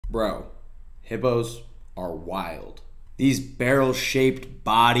Bro, hippos are wild. These barrel-shaped,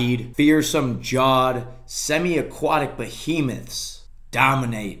 bodied, fearsome-jawed, semi-aquatic behemoths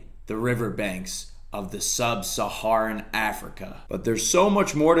dominate the riverbanks of the sub-Saharan Africa. But there's so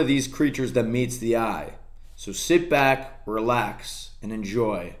much more to these creatures than meets the eye. So sit back, relax, and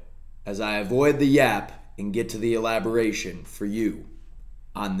enjoy as I avoid the yap and get to the elaboration for you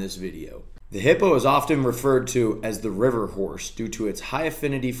on this video. The hippo is often referred to as the river horse due to its high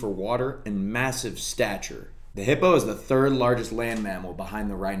affinity for water and massive stature. The hippo is the third largest land mammal behind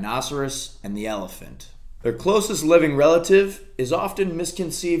the rhinoceros and the elephant. Their closest living relative is often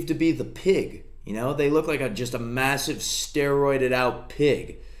misconceived to be the pig. You know, they look like just a massive steroided out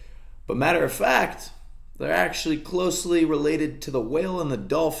pig. But matter of fact, they're actually closely related to the whale and the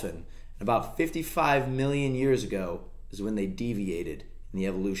dolphin. And about 55 million years ago is when they deviated in the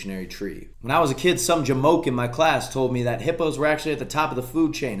evolutionary tree. When I was a kid, some jamoke in my class told me that hippos were actually at the top of the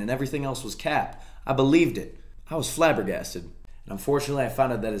food chain and everything else was cap. I believed it. I was flabbergasted. And unfortunately, I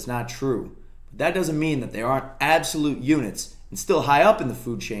found out that it's not true. But that doesn't mean that they aren't absolute units and still high up in the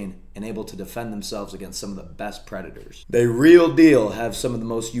food chain and able to defend themselves against some of the best predators. They real deal have some of the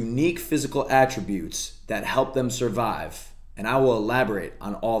most unique physical attributes that help them survive. And I will elaborate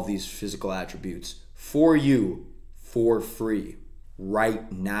on all of these physical attributes for you for free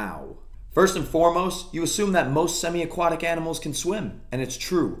right now. First and foremost, you assume that most semi-aquatic animals can swim, and it's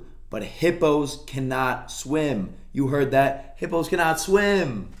true, but hippos cannot swim. You heard that? Hippos cannot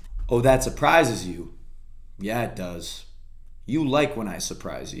swim. Oh, that surprises you? Yeah, it does. You like when I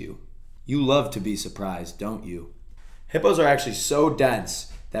surprise you. You love to be surprised, don't you? Hippos are actually so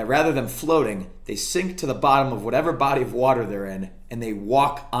dense that rather than floating, they sink to the bottom of whatever body of water they're in, and they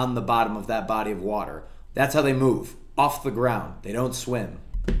walk on the bottom of that body of water. That's how they move. Off the ground. They don't swim.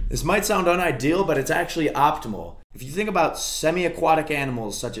 This might sound unideal, but it's actually optimal. If you think about semi-aquatic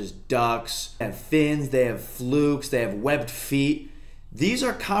animals such as ducks, they have fins, they have flukes, they have webbed feet. These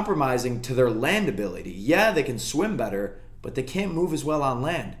are compromising to their land ability. Yeah, they can swim better, but they can't move as well on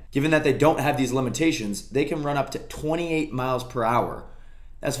land. Given that they don't have these limitations, they can run up to 28 miles per hour.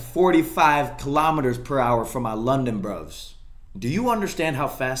 That's 45 kilometers per hour for my London bros. Do you understand how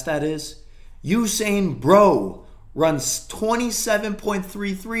fast that is? Usain Bro runs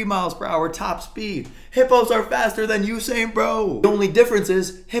 27.33 miles per hour top speed. Hippos are faster than Usain Bro. The only difference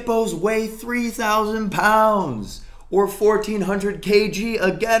is hippos weigh 3,000 pounds or 1,400 kg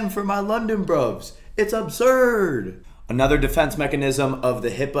again for my London bros. It's absurd. Another defense mechanism of the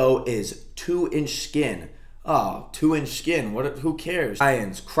hippo is 2-inch skin. Oh, 2-inch skin, who cares?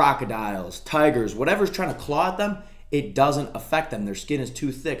 Lions, crocodiles, tigers, whatever's trying to claw at them, it doesn't affect them. Their skin is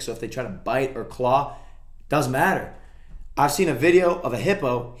too thick, so if they try to bite or claw, doesn't matter. I've seen a video of a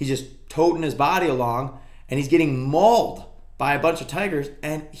hippo. He's just toting his body along and he's getting mauled by a bunch of tigers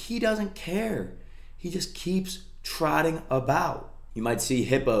and he doesn't care. He just keeps trotting about. You might see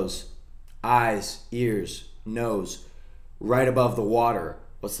hippos, eyes, ears, nose, right above the water.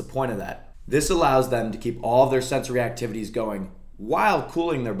 What's the point of that? This allows them to keep all of their sensory activities going while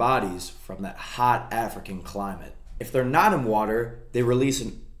cooling their bodies from that hot African climate. If they're not in water, they release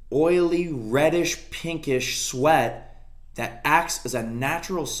an oily, reddish, pinkish sweat that acts as a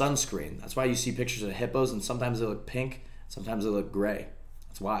natural sunscreen. That's why you see pictures of hippos and sometimes they look pink, sometimes they look gray.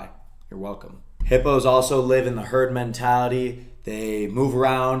 That's why. You're welcome. Hippos also live in the herd mentality. They move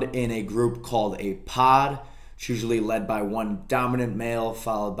around in a group called a pod. It's usually led by one dominant male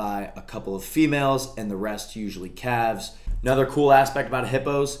followed by a couple of females and the rest usually calves. Another cool aspect about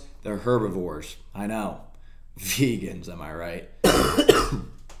hippos, they're herbivores. I know. Vegans, am I right?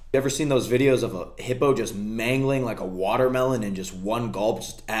 You ever seen those videos of a hippo just mangling like a watermelon in just one gulp,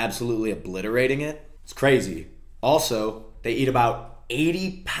 just absolutely obliterating it? It's crazy. Also, they eat about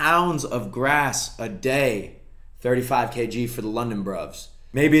 80 pounds of grass a day, 35 kg for the London bruvs.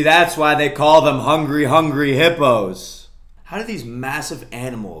 Maybe that's why they call them hungry, hungry hippos. How do these massive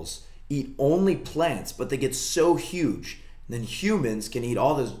animals eat only plants, but they get so huge? And then humans can eat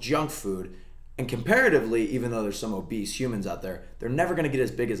all this junk food. And comparatively, even though there's some obese humans out there, they're never going to get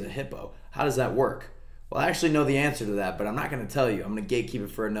as big as a hippo. How does that work? Well, I actually know the answer to that, but I'm not going to tell you. I'm going to gatekeep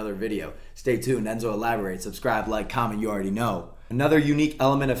it for another video. Stay tuned. Enzo elaborates. Subscribe, like, comment. You already know. Another unique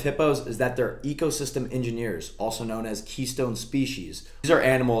element of hippos is that they're ecosystem engineers, also known as keystone species. These are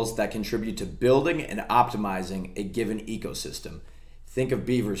animals that contribute to building and optimizing a given ecosystem. Think of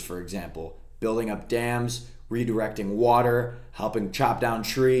beavers, for example, building up dams, redirecting water, helping chop down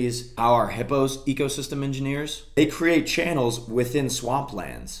trees. How are hippos ecosystem engineers? They create channels within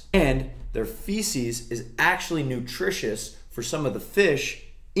swamplands, and their feces is actually nutritious for some of the fish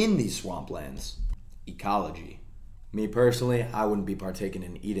in these swamplands. Ecology. Me personally, I wouldn't be partaking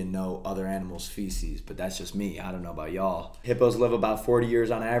in eating no other animal's feces, but that's just me. I don't know about y'all. Hippos live about 40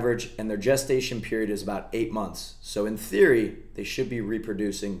 years on average, and their gestation period is about 8 months. So in theory, they should be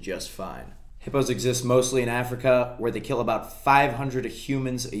reproducing just fine. Hippos exist mostly in Africa, where they kill about 500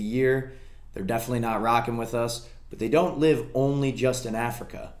 humans a year. They're definitely not rocking with us, but they don't live only just in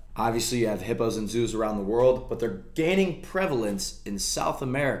Africa. Obviously, you have hippos in zoos around the world, but they're gaining prevalence in South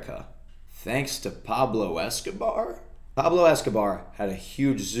America. Thanks to Pablo Escobar? Pablo Escobar had a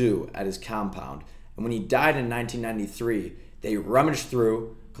huge zoo at his compound, and when he died in 1993, they rummaged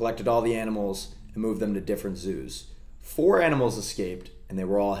through, collected all the animals, and moved them to different zoos. 4 animals escaped, and they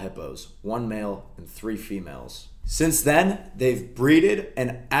were all hippos, 1 male and 3 females. Since then, they've breeded,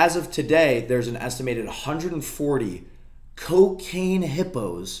 and as of today, there's an estimated 140 cocaine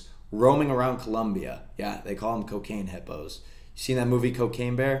hippos roaming around Colombia. Yeah, they call them cocaine hippos. You seen that movie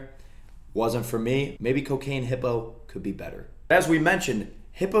Cocaine Bear? Wasn't for me. Maybe Cocaine Hippo could be better. As we mentioned,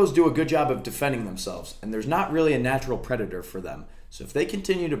 hippos do a good job of defending themselves, and there's not really a natural predator for them. So if they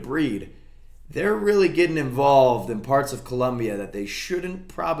continue to breed, they're really getting involved in parts of Colombia that they shouldn't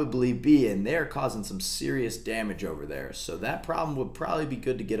probably be in. They're causing some serious damage over there. So that problem would probably be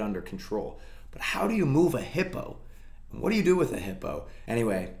good to get under control. But how do you move a hippo? And what do you do with a hippo?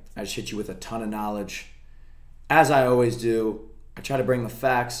 Anyway, I just hit you with a ton of knowledge. As I always do, I try to bring the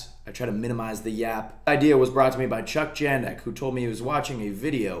facts. I try to minimize the yap. The idea was brought to me by Chuck Jandek, who told me he was watching a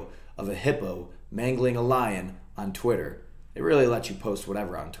video of a hippo mangling a lion on Twitter. They really let you post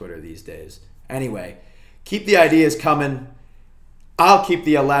whatever on Twitter these days. Anyway, keep the ideas coming. I'll keep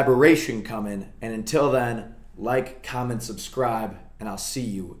the elaboration coming. And until then, like, comment, subscribe, and I'll see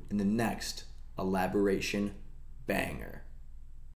you in the next elaboration banger.